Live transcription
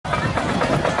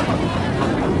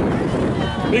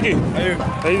Miki,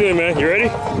 how you doing, man? You ready?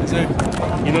 Yes, sir.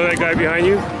 You know that guy behind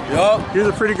you? Yup. He's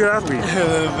a pretty good athlete.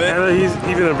 And he's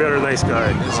even a better nice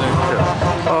guy. Yes, sir.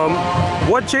 Yeah.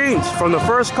 What changed from the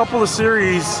first couple of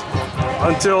series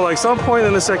until like some point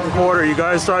in the second quarter? You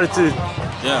guys started to,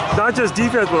 not just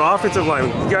defense but offensive line.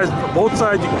 You guys, both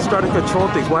sides, you started to control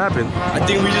things. What happened? I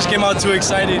think we just came out too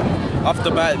excited off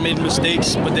the bat, made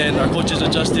mistakes, but then our coaches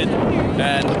adjusted,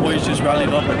 and the boys just rallied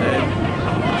up at the end.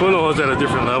 Punahou's at a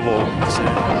different level.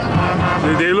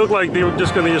 They look like they were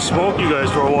just going to just smoke you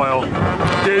guys for a while.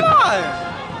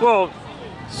 Well,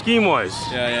 scheme-wise.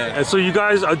 Yeah. And so you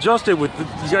guys adjusted with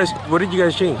you guys. What did you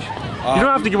guys change? You don't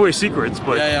have to give away secrets,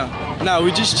 but No,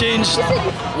 we just changed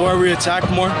where we attack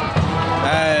more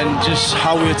and just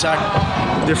how we attack.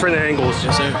 Different angles.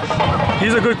 Yes, sir.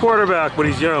 He's a good quarterback, but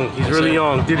he's young. He's really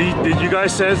young. Did you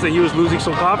guys sense that he was losing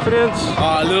some confidence?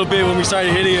 A little bit. When we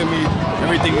started hitting him,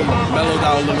 everything mellowed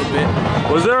out a little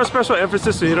bit. Was there a special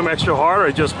emphasis to hit him extra hard,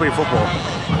 or just play football?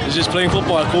 It's just playing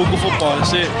football, Kahuku football.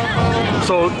 That's it.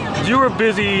 So you were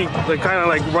busy, like kind of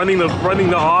like running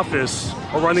the office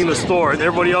or running the store, and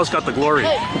everybody else got the glory.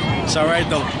 It's all right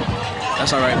though.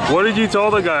 That's all right. What did you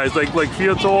tell the guys? Like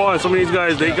Fiatoa and some of these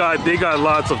guys, they got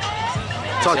lots of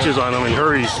touches on them and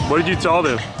hurries. What did you tell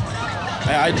them?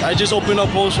 I just opened up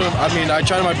holes for them. I mean, I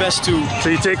tried my best to. So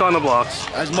you take on the blocks?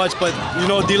 As much, but you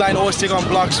know, D-line always take on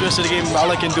blocks the rest of the game.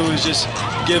 All I can do is just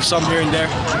give some here and there.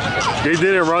 They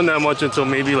didn't run that much until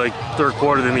maybe like third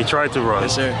quarter, then they tried to run.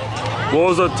 Yes, sir. What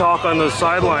was the talk on the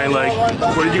sideline? Like,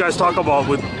 what did you guys talk about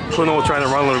with Punahou trying to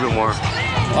run a little bit more?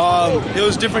 It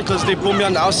was different because they put me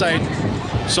on the outside,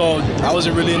 so I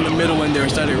wasn't really in the middle when they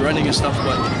started running and stuff,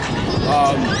 but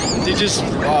they just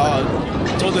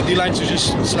told the D-line to just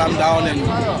slam down and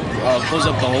close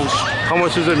up the holes. How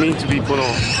much does it mean to beat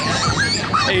Punahou?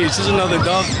 Hey, it's just another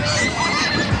dub.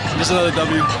 Just another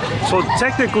W. So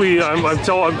technically, I'm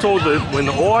told that when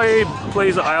the OIA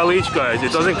plays the ILH guys,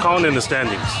 it doesn't count in the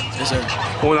standings. Yes, sir.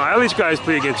 But when the ILH guys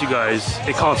play against you guys,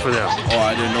 it counts for them. Oh,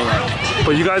 I didn't know that.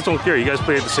 But you guys don't care. You guys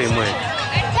play it the same way.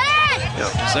 Yeah.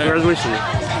 Sir. Congratulations.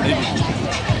 Thank you.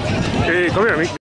 Hey, come here, Miki.